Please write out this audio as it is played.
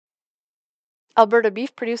Alberta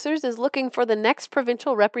Beef Producers is looking for the next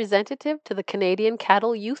provincial representative to the Canadian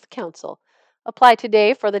Cattle Youth Council. Apply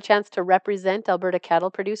today for the chance to represent Alberta cattle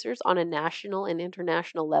producers on a national and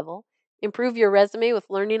international level. Improve your resume with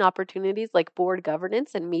learning opportunities like board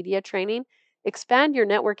governance and media training. Expand your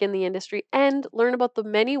network in the industry and learn about the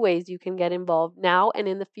many ways you can get involved now and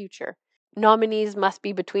in the future. Nominees must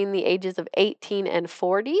be between the ages of 18 and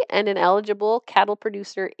 40 and an eligible cattle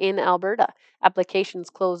producer in Alberta. Applications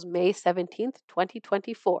close May 17th,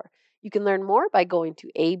 2024. You can learn more by going to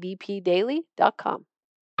abpdaily.com.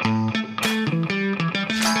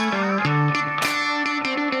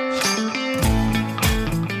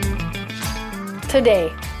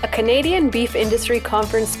 Today, a Canadian Beef Industry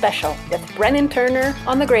Conference special with Brennan Turner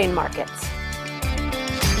on the grain markets.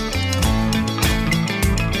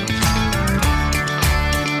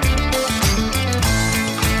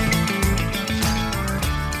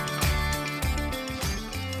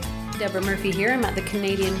 Deborah Murphy here. I'm at the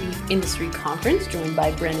Canadian Beef Industry Conference, joined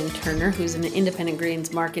by Brennan Turner, who's an independent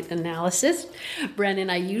grains market analyst. Brennan,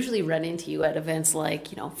 I usually run into you at events like,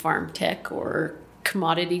 Farm Tech or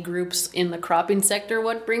commodity groups in the cropping sector.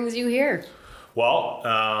 What brings you here? Well,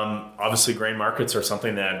 obviously grain markets are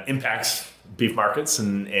something that impacts beef markets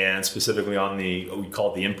and specifically on we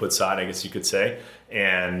call it the input side, I guess you could say.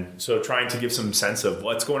 And so trying to give some sense of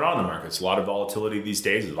what's going on in the markets. A lot of volatility these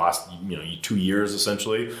days, the last 2 years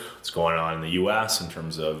essentially. What's going on in the U.S. in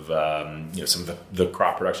terms of some of the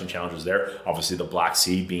crop production challenges there. Obviously the Black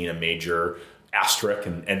Sea being a major asterisk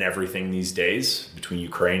and everything these days between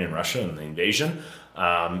Ukraine and Russia and the invasion.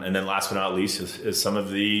 And then last but not least is some of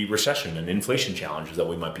the recession and inflation challenges that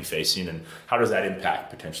we might be facing and how does that impact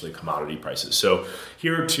potentially commodity prices. So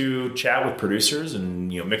here to chat with producers and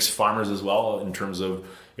mixed farmers as well in terms of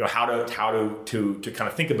how to kind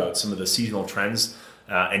of think about some of the seasonal trends,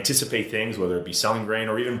 anticipate things, whether it be selling grain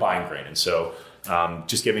or even buying grain. And so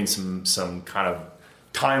just giving some kind of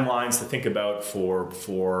timelines to think about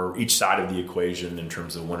for each side of the equation in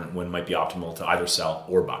terms of when it might be optimal to either sell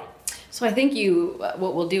or buy. So I think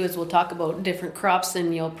what we'll do is we'll talk about different crops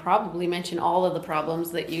and you'll probably mention all of the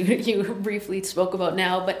problems that you briefly spoke about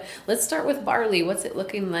now. But let's start with barley. What's it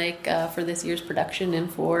looking like for this year's production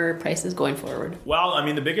and for prices going forward? Well, I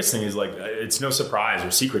mean, the biggest thing is it's no surprise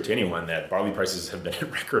or secret to anyone that barley prices have been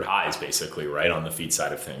at record highs basically, right, on the feed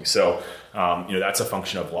side of things. So, that's a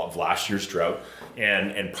function of last year's drought.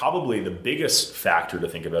 And probably the biggest factor to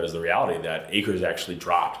think about is the reality that acres actually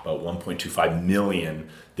dropped about 1.25 million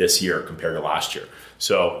this year compared to last year.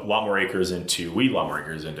 So a lot more acres into wheat, a lot more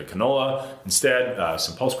acres into canola instead,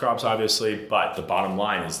 some pulse crops obviously. But the bottom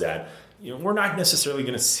line is that we're not necessarily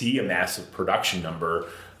going to see a massive production number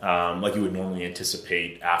like you would normally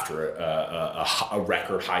anticipate after a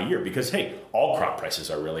record high year because, hey, all crop prices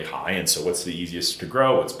are really high. And so what's the easiest to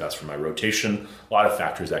grow? What's best for my rotation? A lot of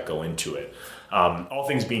factors that go into it. All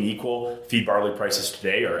things being equal, feed barley prices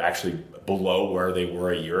today are actually below where they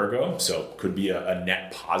were a year ago. So could be a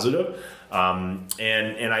net positive.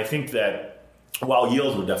 And I think that while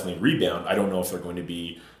yields will definitely rebound, I don't know if they're going to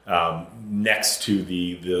be next to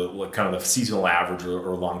the kind of the seasonal average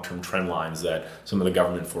or long-term trend lines that some of the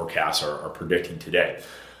government forecasts are predicting today.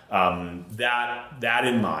 That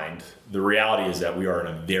in mind, the reality is that we are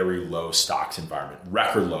in a very low stocks environment,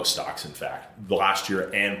 record low stocks, in fact, last year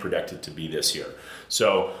and projected to be this year.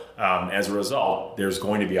 So as a result, there's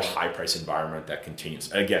going to be a high price environment that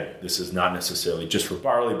continues. Again, this is not necessarily just for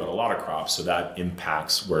barley, but a lot of crops. So that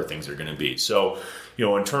impacts where things are going to be. So,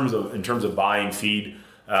 in terms of buying feed,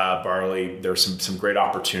 barley, there's some great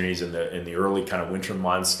opportunities in the early kind of winter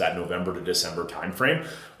months, that November to December timeframe.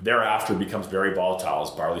 Thereafter, it becomes very volatile as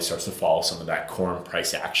barley starts to follow some of that corn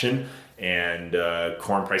price action. And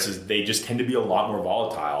corn prices, they just tend to be a lot more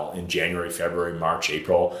volatile in January, February, March,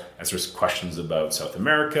 April, as there's questions about South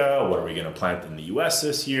America, what are we going to plant in the U.S.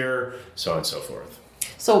 this year, so on and so forth.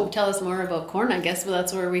 So tell us more about corn, I guess, but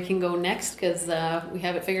that's where we can go next because we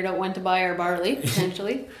haven't figured out when to buy our barley,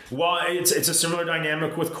 potentially. Well, it's a similar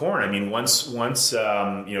dynamic with corn. I mean, once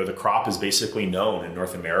the crop is basically known in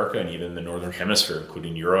North America and even the Northern Hemisphere,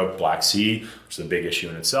 including Europe, Black Sea, which is a big issue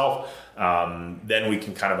in itself, then we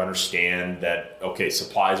can kind of understand that, okay,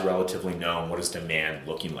 supply is relatively known. What is demand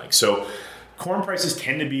looking like? So corn prices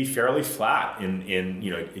tend to be fairly flat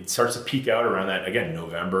it starts to peak out around that, again,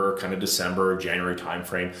 November, kind of December, January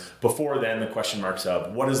timeframe. Before then, the question marks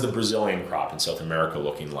of what is the Brazilian crop in South America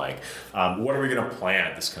looking like? What are we going to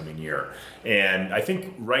plant this coming year? And I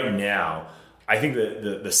think right now,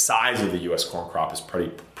 the size of the U.S. corn crop is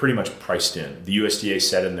pretty much priced in. The USDA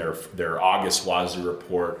said in their August WASDE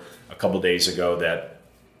report a couple days ago that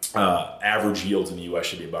average yields in the U.S.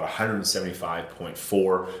 should be about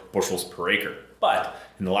 175.4 bushels per acre. But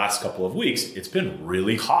in the last couple of weeks, it's been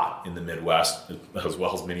really hot in the Midwest, as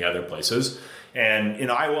well as many other places. And in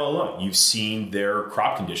Iowa alone, you've seen their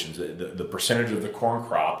crop conditions. The percentage of the corn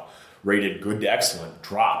crop rated good to excellent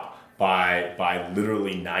drop by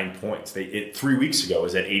literally 9 points. 3 weeks ago it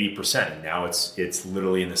was at 80%, and now it's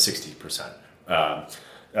literally in the 60%.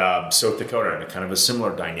 South Dakota in a kind of a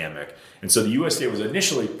similar dynamic. And so the USDA was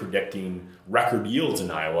initially predicting record yields in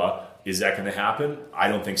Iowa. Is that going to happen? I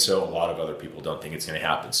don't think so. A lot of other people don't think it's going to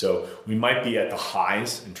happen. So we might be at the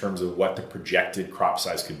highs in terms of what the projected crop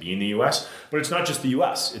size could be in the US, but it's not just the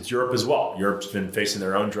US, it's Europe as well. Europe's been facing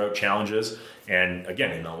their own drought challenges. And again,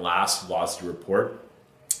 in the last velocity report,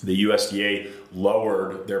 the USDA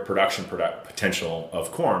lowered their production potential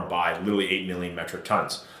of corn by literally 8 million metric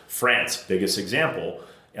tons. France, biggest example,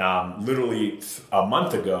 literally a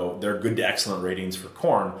month ago, their good to excellent ratings for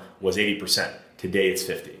corn was 80%. Today it's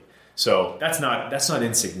 50. So that's not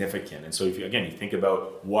insignificant. And so if you think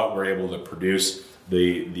about what we're able to produce,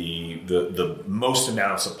 the most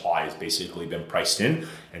amount of supply has basically been priced in.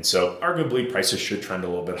 And so arguably prices should trend a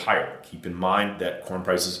little bit higher. Keep in mind that corn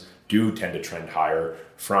prices do tend to trend higher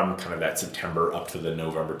from kind of that September up to the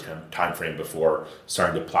November timeframe before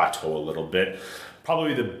starting to plateau a little bit.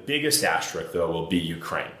 Probably the biggest asterisk, though, will be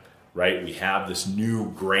Ukraine, right? We have this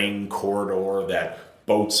new grain corridor that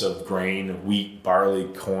boats of grain, wheat, barley,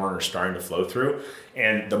 corn are starting to flow through.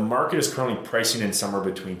 And the market is currently pricing in somewhere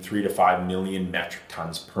between 3 to 5 million metric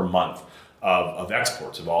tons per month of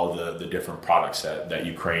exports of all of the different products that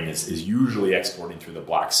Ukraine is usually exporting through the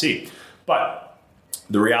Black Sea. But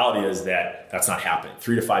the reality is that that's not happening.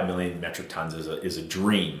 3 to 5 million metric tons is a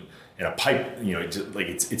dream. And a pipe,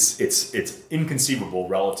 it's inconceivable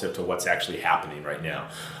relative to what's actually happening right now.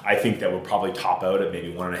 I think that we'll probably top out at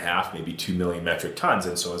maybe 1.5, maybe 2 million metric tons.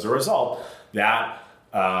 And so as a result, that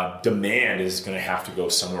demand is going to have to go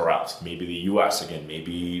somewhere else. Maybe the U.S. again,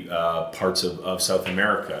 maybe parts of South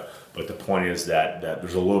America. But the point is that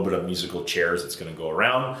there's a little bit of musical chairs that's going to go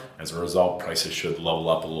around. As a result, prices should level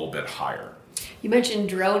up a little bit higher. You mentioned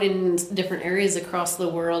drought in different areas across the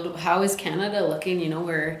world. How is Canada looking,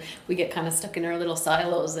 where we get kind of stuck in our little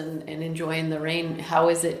silos and enjoying the rain? How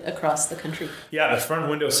is it across the country? Yeah, the front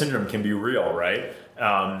window syndrome can be real, right?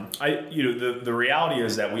 The reality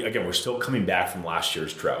is that we're still coming back from last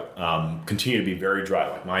year's drought. Continue to be very dry.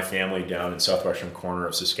 Like my family down in southwestern corner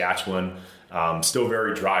of Saskatchewan, still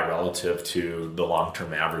very dry relative to the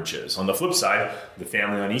long-term averages. On the flip side, the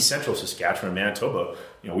family on east central Saskatchewan, Manitoba,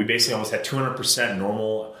 we basically almost had 200%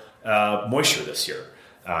 normal moisture this year,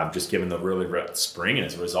 just given the really wet spring. And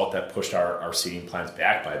as a result, that pushed our seeding plants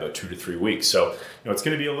back by about 2 to 3 weeks. So, it's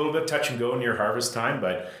going to be a little bit touch and go near harvest time,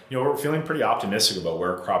 but, we're feeling pretty optimistic about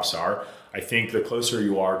where crops are. I think the closer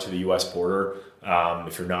you are to the U.S. border,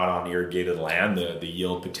 if you're not on irrigated land, the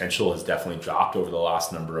yield potential has definitely dropped over the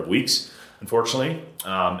last number of weeks, unfortunately.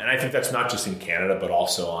 And I think that's not just in Canada, but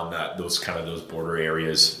also on those border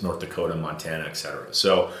areas, North Dakota, Montana, et cetera.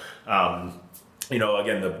 So, again,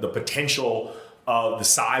 the potential of the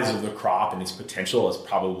size of the crop and its potential has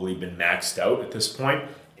probably been maxed out at this point.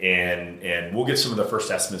 And we'll get some of the first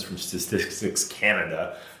estimates from Statistics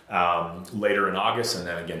Canada later in August, and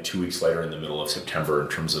then again 2 weeks later in the middle of September in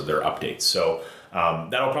terms of their updates. So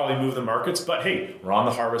that'll probably move the markets. But hey, we're on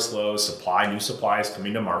the harvest lows. New supply is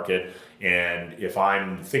coming to market. And if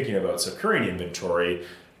I'm thinking about securing inventory,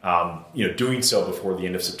 doing so before the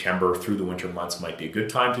end of September through the winter months might be a good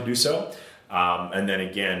time to do so. And then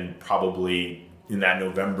again, probably in that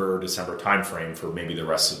November, December timeframe for maybe the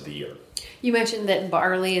rest of the year. You mentioned that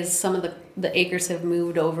barley is some of the acres have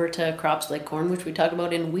moved over to crops like corn, which we talked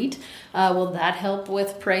about in wheat. Will that help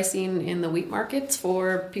with pricing in the wheat markets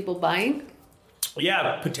for people buying?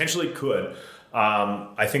 Yeah, potentially could.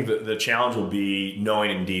 I think that the challenge will be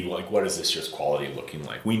knowing indeed, what is this year's quality looking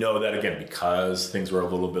like? We know that, again, because things were a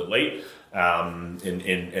little bit late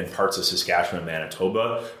in parts of Saskatchewan and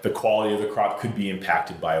Manitoba, the quality of the crop could be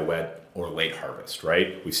impacted by a wet or late harvest,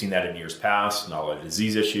 right? We've seen that in years past. Not a lot of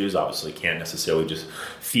disease issues. Obviously, can't necessarily just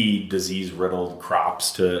feed disease-riddled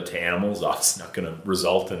crops to animals. That's not going to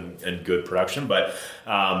result in good production. But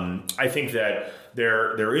I think that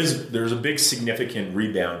there's a big significant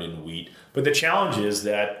rebound in wheat. But the challenge is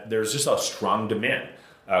that there's just a strong demand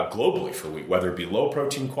globally for wheat, whether it be low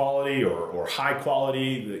protein quality or high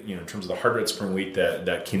quality, in terms of the hard red spring wheat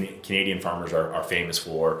that Canadian farmers are famous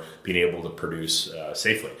for being able to produce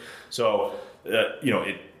safely. So,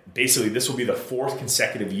 basically this will be the fourth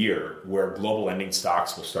consecutive year where global ending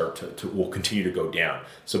stocks will continue to go down.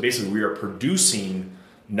 So basically we are producing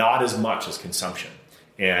not as much as consumption.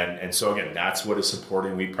 And so again, that's what is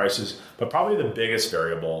supporting wheat prices. But probably the biggest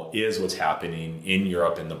variable is what's happening in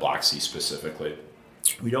Europe and the Black Sea specifically.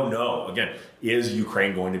 We don't know, again, is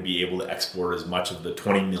Ukraine going to be able to export as much of the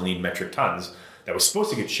 20 million metric tons that was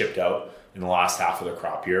supposed to get shipped out in the last half of the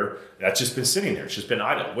crop year? That's just been sitting there. It's just been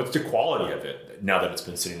idle. What's the quality of it now that it's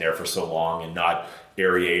been sitting there for so long and not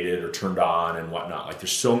aerated or turned on and whatnot? Like,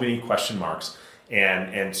 there's so many question marks.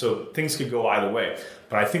 And so things could go either way.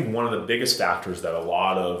 But I think one of the biggest factors that a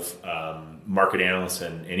lot of market analysts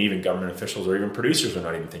and even government officials or even producers are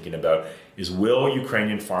not even thinking about is, will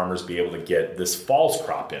Ukrainian farmers be able to get this fall's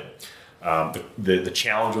crop in? The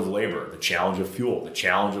challenge of labor, the challenge of fuel, the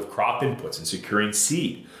challenge of crop inputs and securing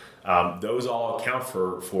seed. Those all account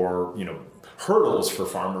for hurdles for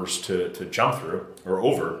farmers to jump through or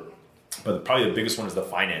over. But probably the biggest one is the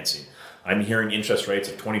financing. I'm hearing interest rates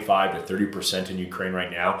of 25 to 30% in Ukraine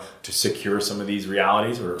right now to secure some of these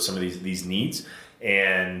realities or some of these needs.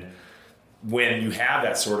 And when you have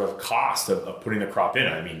that sort of cost of putting the crop in,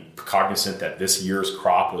 I mean, cognizant that this year's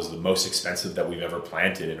crop was the most expensive that we've ever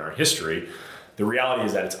planted in our history, the reality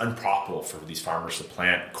is that it's unprofitable for these farmers to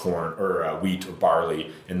plant corn or wheat or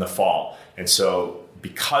barley in the fall. And so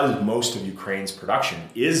because most of Ukraine's production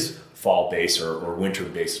is fall-based or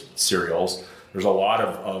winter-based cereals, there's a lot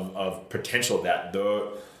of potential that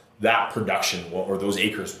that production or those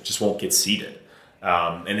acres just won't get seeded.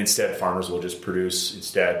 And instead, farmers will just produce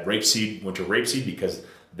rapeseed, winter rapeseed, because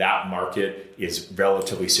that market is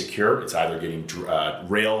relatively secure. It's either getting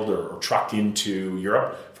railed or trucked into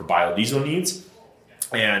Europe for biodiesel needs.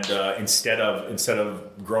 And instead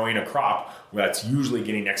of growing a crop that's usually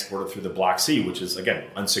getting exported through the Black Sea, which is, again,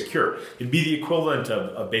 unsecure, it'd be the equivalent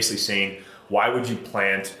of basically saying, why would you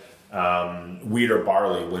plant wheat or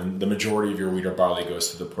barley when the majority of your wheat or barley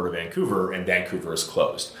goes to the port of Vancouver and Vancouver is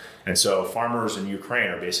closed? And so farmers in Ukraine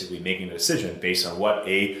are basically making a decision based on what,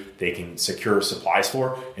 A, they can secure supplies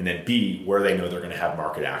for, and then B, where they know they're going to have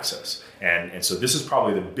market access. And so this is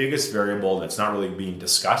probably the biggest variable that's not really being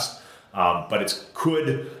discussed, but it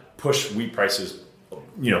could push wheat prices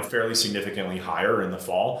fairly significantly higher in the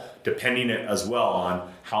fall, depending as well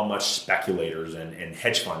on how much speculators and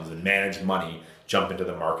hedge funds and managed money jump into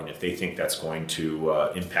the market if they think that's going to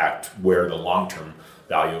impact where the long-term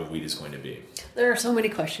value of wheat is going to be. There are so many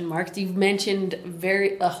question marks. You've mentioned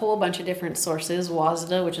a whole bunch of different sources: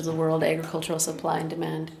 WASDA, which is the World Agricultural Supply and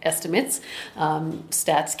Demand Estimates,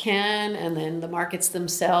 StatsCan, and then the markets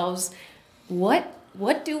themselves.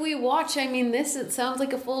 What do we watch? I mean, it sounds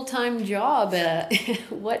like a full-time job.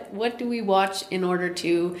 What do we watch in order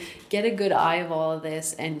to get a good eye of all of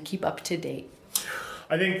this and keep up to date?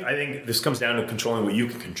 I think this comes down to controlling what you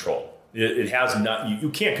can control. It has not. You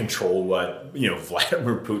can't control what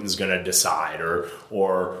Vladimir Putin's going to decide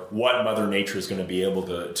or what Mother Nature is going to be able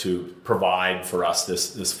to provide for us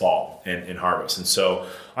this fall and harvest. And so,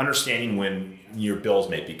 understanding when your bills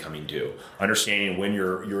may be coming due, understanding when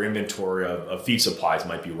your inventory of feed supplies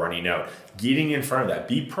might be running out, getting in front of that,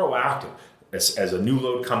 be proactive. As a new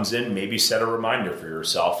load comes in, maybe set a reminder for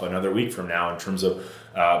yourself another week from now in terms of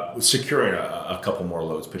securing a couple more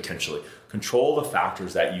loads potentially. Control the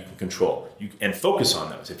factors that you can control and focus on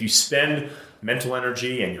those. If you spend mental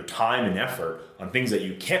energy and your time and effort on things that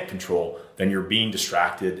you can't control, then you're being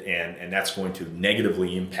distracted, and that's going to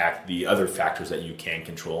negatively impact the other factors that you can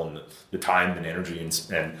control and the time and energy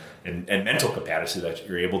and mental capacity that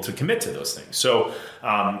you're able to commit to those things. So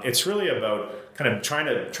it's really about kind of trying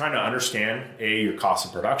to understand your cost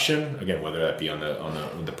of production, again, whether that be on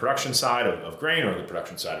the production side of grain or the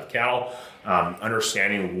production side of cattle,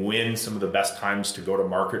 understanding when some of the best times to go to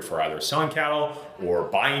market for either selling cattle or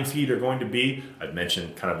buying feed are going to be. I've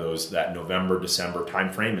mentioned kind of that November, December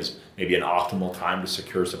timeframe is maybe an optimal time to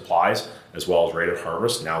secure supplies as well as rate of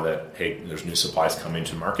harvest now that, hey, there's new supplies coming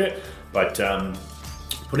to market. But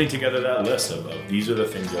putting together that list of these are the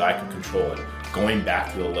things that I can control and going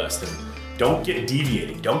back to the list, and don't get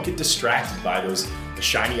deviating, don't get distracted by the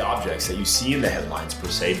shiny objects that you see in the headlines per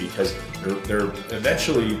se, because they're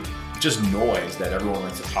eventually just noise that everyone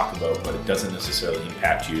likes to talk about, but it doesn't necessarily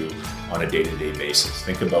impact you on a day-to-day basis.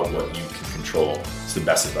 Think about what you can control. It's the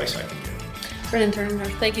best advice I can give. Brennan Turner,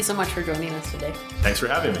 thank you so much for joining us today. Thanks for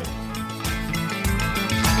having me.